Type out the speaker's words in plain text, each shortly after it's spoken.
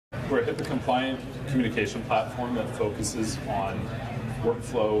We're a HIPAA-compliant communication platform that focuses on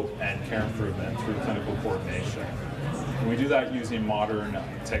workflow and care improvement through clinical coordination. And we do that using modern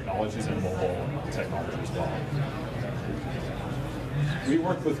technologies and mobile technology as well. We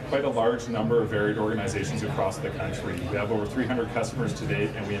work with quite a large number of varied organizations across the country. We have over 300 customers to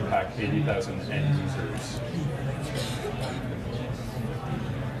date, and we impact 80,000 end users.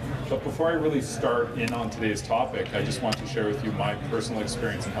 But before I really start in on today's topic, I just want to share with you my personal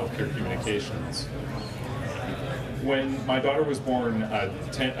experience in healthcare communications. When my daughter was born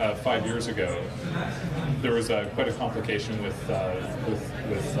 5 years ago, there was quite a complication with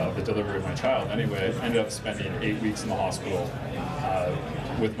the delivery of my child. Anyway, I ended up spending 8 weeks in the hospital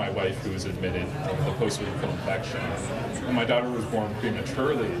with my wife, who was admitted with a post-surgical infection. When my daughter was born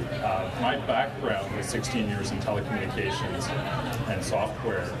prematurely, my background was 16 years in telecommunications and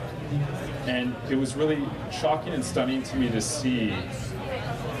software. And it was really shocking and stunning to me to see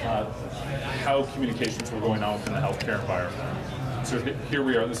how communications were going on within the healthcare environment. So here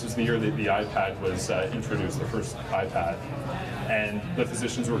we are, this is the year that the iPad was introduced, the first iPad. And the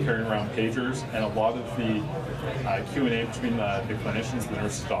physicians were carrying around pagers, and a lot of the Q&A between the clinicians, the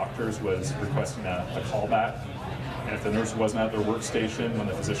nurses, doctors, was requesting a callback. And if the nurse wasn't at their workstation when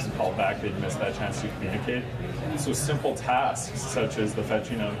the physician called back, they'd miss that chance to communicate. So simple tasks, such as the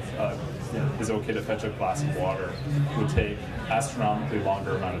fetching of, is it okay to fetch a glass of water, would take astronomically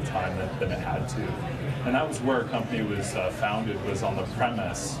longer amount of time than it had to. And that was where our company was founded, was on the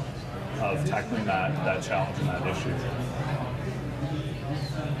premise of tackling that challenge and that issue.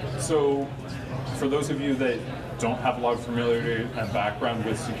 So for those of you that don't have a lot of familiarity and background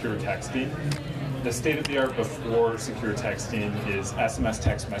with secure texting, the state-of-the-art before secure texting is SMS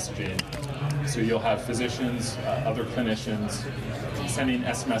text messaging. So you'll have physicians, other clinicians, sending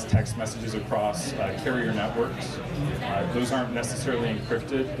SMS text messages across carrier networks. Those aren't necessarily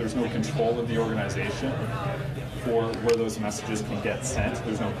encrypted. There's no control of the organization for where those messages can get sent.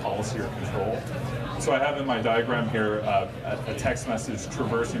 There's no policy or control. So I have in my diagram here a text message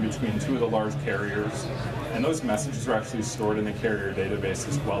traversing between two of the large carriers, and those messages are actually stored in the carrier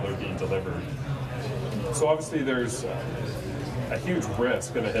databases while they're being delivered. So obviously there's a huge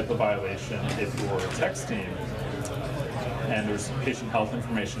risk of a HIPAA violation if you're texting and there's patient health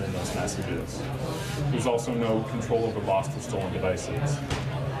information in those messages. There's also no control over lost or stolen devices.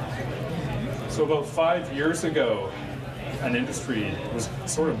 So about 5 years ago, an industry was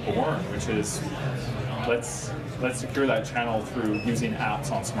sort of born, which is let's secure that channel through using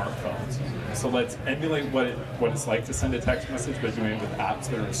apps on smartphones. So let's emulate what it's like to send a text message, but doing it with apps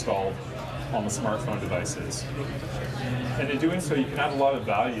that are installed on the smartphone devices. And in doing so, you can add a lot of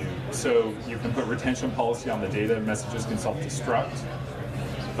value. So you can put retention policy on the data, messages can self-destruct,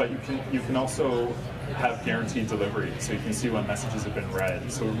 but you can also have guaranteed delivery, so you can see when messages have been read.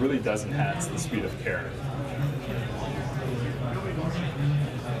 So it really does enhance the speed of care.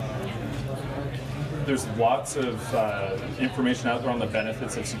 There's lots of information out there on the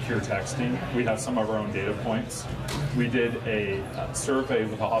benefits of secure texting. We have some of our own data points. We did a survey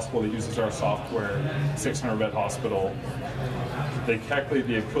with a hospital that uses our software, 600-bed hospital. They calculated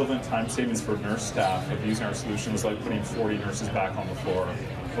the equivalent time savings for nurse staff of using our solution was like putting 40 nurses back on the floor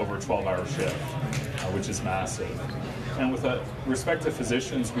over a 12-hour shift, which is massive. And with respect to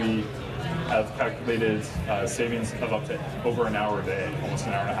physicians, we have calculated savings of up to over an hour a day, almost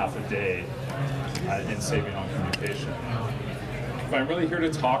an hour and a half a day in saving on communication. But I'm really here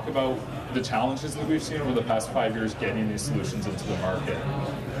to talk about the challenges that we've seen over the past 5 years getting these solutions into the market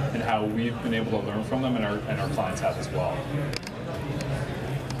and how we've been able to learn from them and our clients have as well.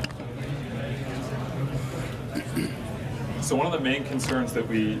 So one of the main concerns that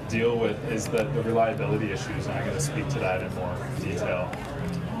we deal with is the reliability issues, and I'm going to speak to that in more detail.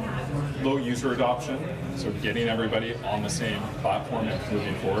 Low user adoption, so getting everybody on the same platform and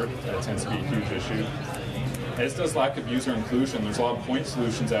moving forward, that tends to be a huge issue. As does lack of user inclusion. There's a lot of point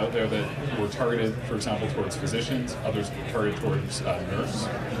solutions out there that were targeted, for example, towards physicians, others targeted towards nurse.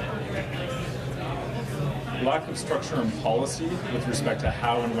 Lack of structure and policy with respect to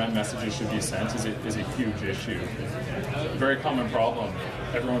how and when messages should be sent is a huge issue. A very common problem.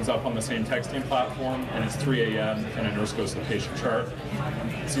 Everyone's up on the same texting platform, and it's 3 a.m. and a nurse goes to the patient chart,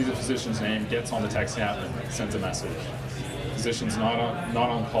 sees the physician's name, gets on the texting app, and sends a message. Physician's not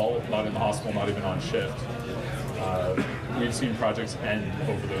on call, not in the hospital, not even on shift. We've seen projects end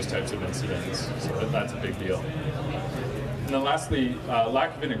over those types of incidents, so that's a big deal. And then lastly,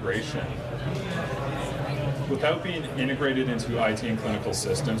 lack of integration. Without being integrated into IT and clinical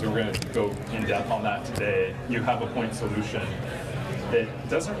systems, we're going to go in depth on that today, you have a point solution. it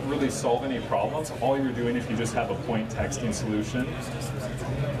doesn't really solve any problems. All you're doing if you just have a point texting solution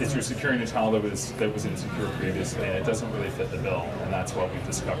is you're securing a channel that was insecure previously, and it doesn't really fit the bill, and that's what we've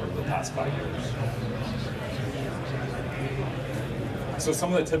discovered over the past 5 years. So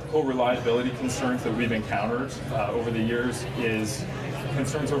some of the typical reliability concerns that we've encountered over the years is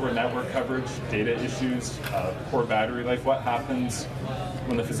concerns over network coverage, data issues, poor battery life. What happens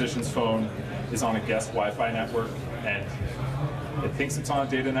when the physician's phone is on a guest Wi-Fi network and it thinks it's on a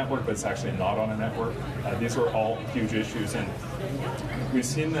data network, but it's actually not on a network? These are all huge issues, and we've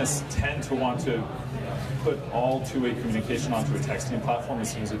seen this tend to want to put all two-way communication onto a texting platform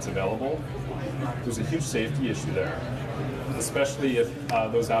as soon as it's available. There's a huge safety issue there, especially if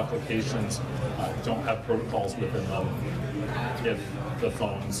those applications don't have protocols within them. If the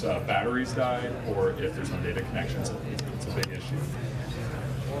phone's batteries die, or if there's no data connections, it's a big issue.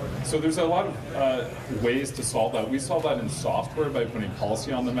 So there's a lot of ways to solve that. We solve that in software by putting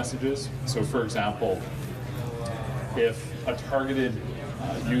policy on the messages. So for example, if a targeted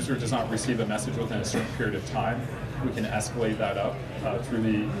user does not receive a message within a certain period of time, we can escalate that up through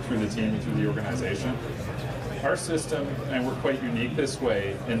the team and through the organization. Our system, and we're quite unique this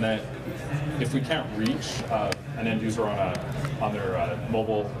way, in that if we can't reach an end user on their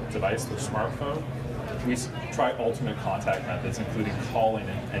mobile device, their smartphone, we try alternate contact methods, including calling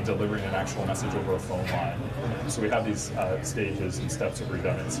and delivering an actual message over a phone line. So we have these stages and steps of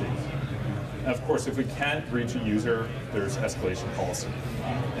redundancy. And of course, if we can't reach a user, there's escalation policy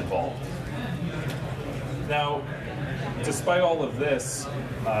involved. Now, despite all of this,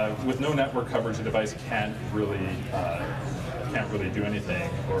 with no network coverage, a device can't really do anything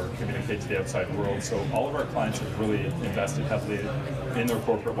or communicate to the outside world. So all of our clients have really invested heavily in their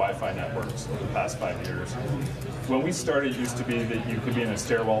corporate Wi-Fi networks over the past 5 years. When we started, it used to be that you could be in a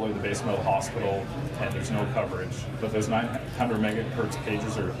stairwell or the basement of the hospital and there's no coverage, but those 900 megahertz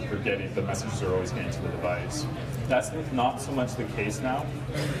pages the messages are always getting to the device. That's not so much the case now.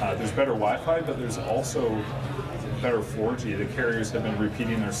 There's better Wi-Fi, but there's also better 4G. The carriers have been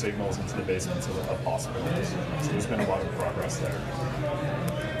repeating their signals into the basements of hospitals. So there's been a lot of progress there.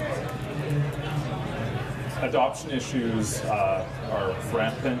 Adoption issues are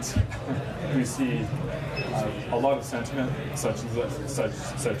rampant. We see a lot of sentiment, such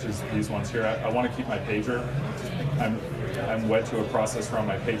as these ones here. I want to keep my pager. I'm wed to a process around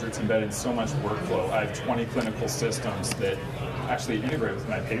my pager. It's embedded in so much workflow. I have 20 clinical systems that actually integrate with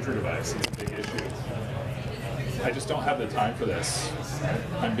my pager device. It's a big issue. I just don't have the time for this.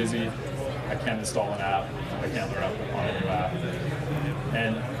 I'm busy. I can't install an app. I can't learn on a new app.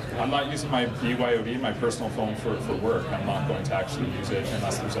 And I'm not using my BYOD, my personal phone, for work. I'm not going to actually use it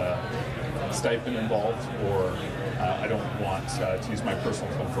unless there's a stipend involved, or I don't want to use my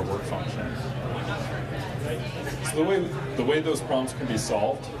personal phone for work function. So the way those problems can be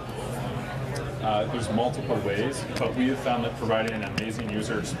solved, there's multiple ways, but we have found that providing an amazing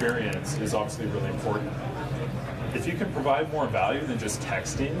user experience is obviously really important. If you can provide more value than just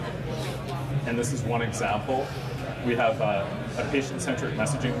texting, and this is one example, we have a patient-centric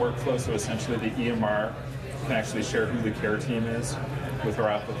messaging workflow, so essentially the EMR can actually share who the care team is with our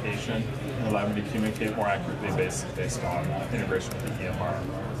application and allow them to communicate more accurately based on integration with the EMR.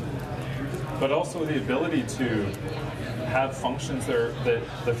 But also the ability to have functions that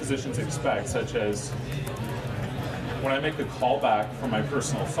the physicians expect, such as when I make a call back from my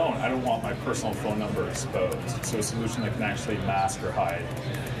personal phone, I don't want my personal phone number exposed. So a solution that can actually mask or hide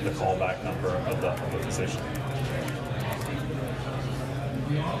the callback number of the physician.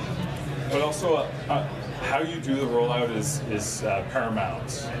 But also, how you do the rollout is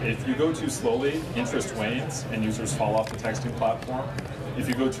paramount. If you go too slowly, interest wanes and users fall off the texting platform. If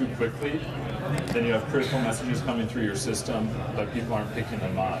you go too quickly, then you have critical messages coming through your system, but people aren't picking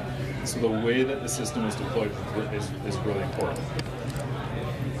them up. So the way that the system is deployed is really important.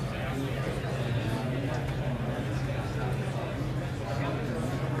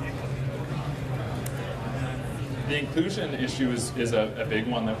 The inclusion issue is a big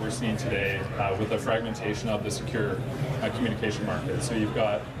one that we're seeing today with the fragmentation of the secure communication market. So you've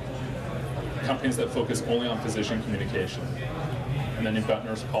got companies that focus only on physician communication, and then you've got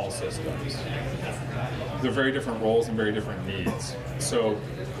nurse call systems. They're very different roles and very different needs. So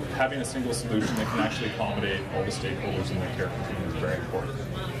having a single solution that can actually accommodate all the stakeholders in the care continuum is very important.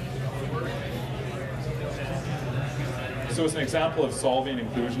 So as an example of solving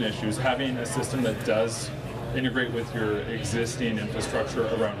inclusion issues, having a system that does integrate with your existing infrastructure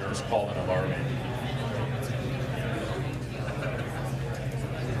around nurse call and alarming.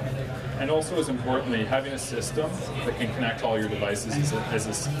 And also, as importantly, having a system that can connect all your devices as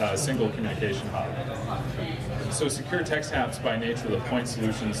a single communication hub. So secure text apps, by nature, the point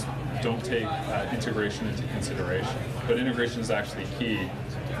solutions don't take integration into consideration, but integration is actually key.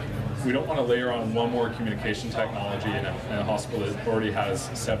 We don't want to layer on one more communication technology in a hospital that already has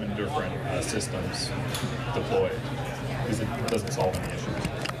 7 different systems deployed, because it doesn't solve any issues.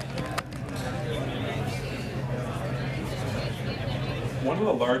 One of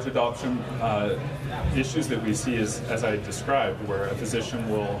the large adoption issues that we see is, as I described, where a physician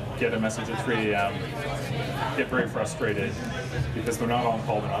will get a message at 3 a.m., get very frustrated because they're not on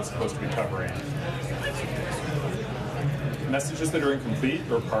call, they're not supposed to be covering. Messages that are incomplete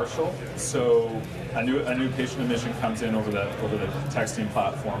or partial. So a new patient admission comes in over the texting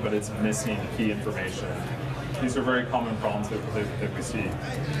platform, but it's missing key information. These are very common problems that we see.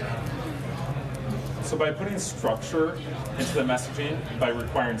 So by putting structure into the messaging, by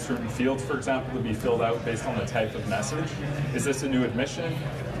requiring certain fields, for example, to be filled out based on the type of message, is this a new admission?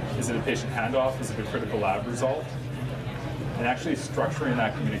 Is it a patient handoff? Is it a critical lab result? And actually structuring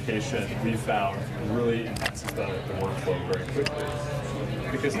that communication, we found, really enhances the workflow very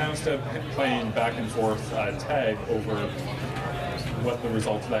quickly. Because now instead of playing back and forth tag over what the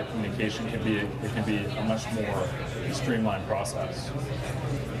result of that communication can be, it can be a much more streamlined process.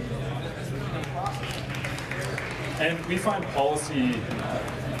 And we find policy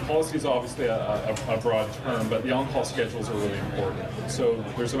is obviously a broad term, but the on-call schedules are really important. So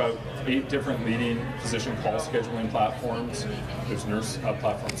there's about 8 different leading physician call scheduling platforms. There's nurse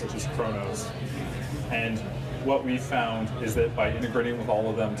platforms such as Kronos. And what we found is that by integrating with all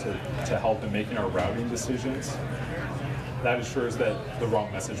of them to help in making our routing decisions, that assures that the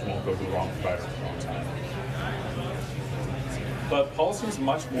wrong message won't go to the wrong provider at the wrong time. But policy is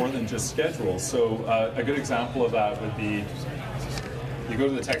much more than just schedules. So a good example of that would be, you go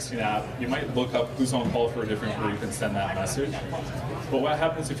to the texting app, you might look up who's on call for a different group and send that message. But what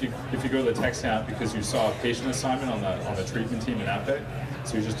happens if you go to the texting app because you saw a patient assignment on the treatment team in Epic,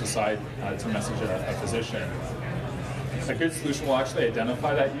 so you just decide to message a physician? A good solution will actually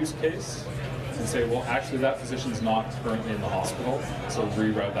identify that use case and say, well, actually that physician's not currently in the hospital, so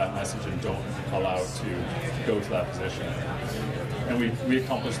reroute that message and don't allow it to go to that physician. And we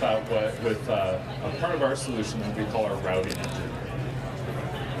accomplish that with a part of our solution that we call our routing engine.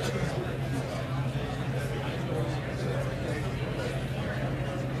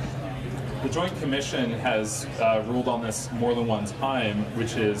 The Joint Commission has ruled on this more than one time,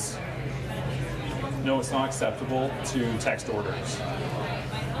 which is, no, it's not acceptable to text orders.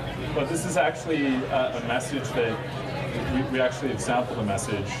 But this is actually a message that we actually sampled a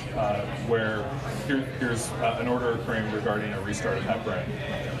message where here's an order occurring regarding a restart of heparin.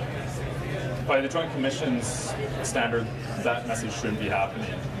 By the Joint Commission's standard, that message shouldn't be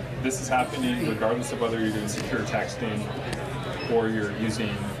happening. This is happening regardless of whether you're doing secure texting or you're using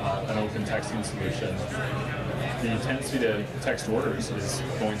an open texting solution. The tendency to text orders is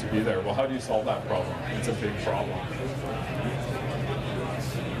going to be there. Well, how do you solve that problem? It's a big problem.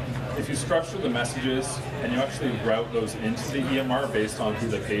 If you structure the messages and you actually route those into the EMR based on who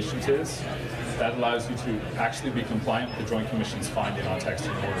the patient is, that allows you to actually be compliant with the Joint Commission's finding on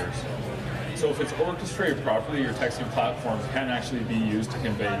texting orders. So if it's orchestrated properly, your texting platform can actually be used to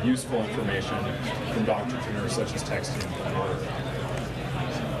convey useful information from doctor to nurse, such as texting an order.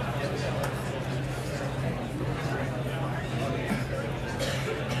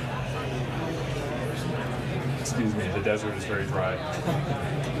 Excuse me, the desert is very dry.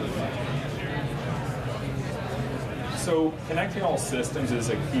 So connecting all systems is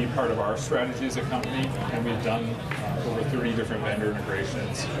a key part of our strategy as a company, and we've done over 30 different vendor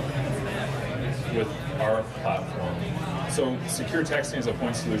integrations with our platform. So secure texting as a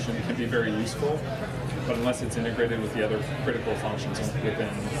point solution can be very useful, but unless it's integrated with the other critical functions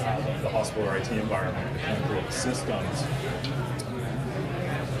within the hospital or IT environment, the clinical systems,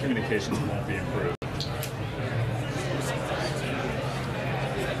 communications won't be improved.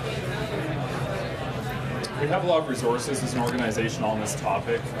 We have a lot of resources as an organization on this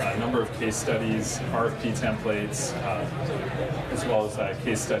topic, a number of case studies, RFP templates, as well as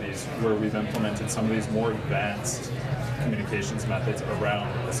case studies where we've implemented some of these more advanced communications methods around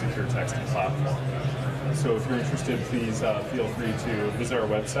a secure texting platform. So if you're interested, please feel free to visit our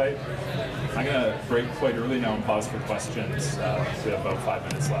website. I'm going to break quite early now and pause for questions. We have about 5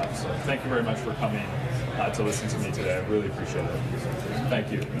 minutes left. So thank you very much for coming to listen to me today. I really appreciate it.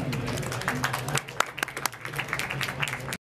 Thank you.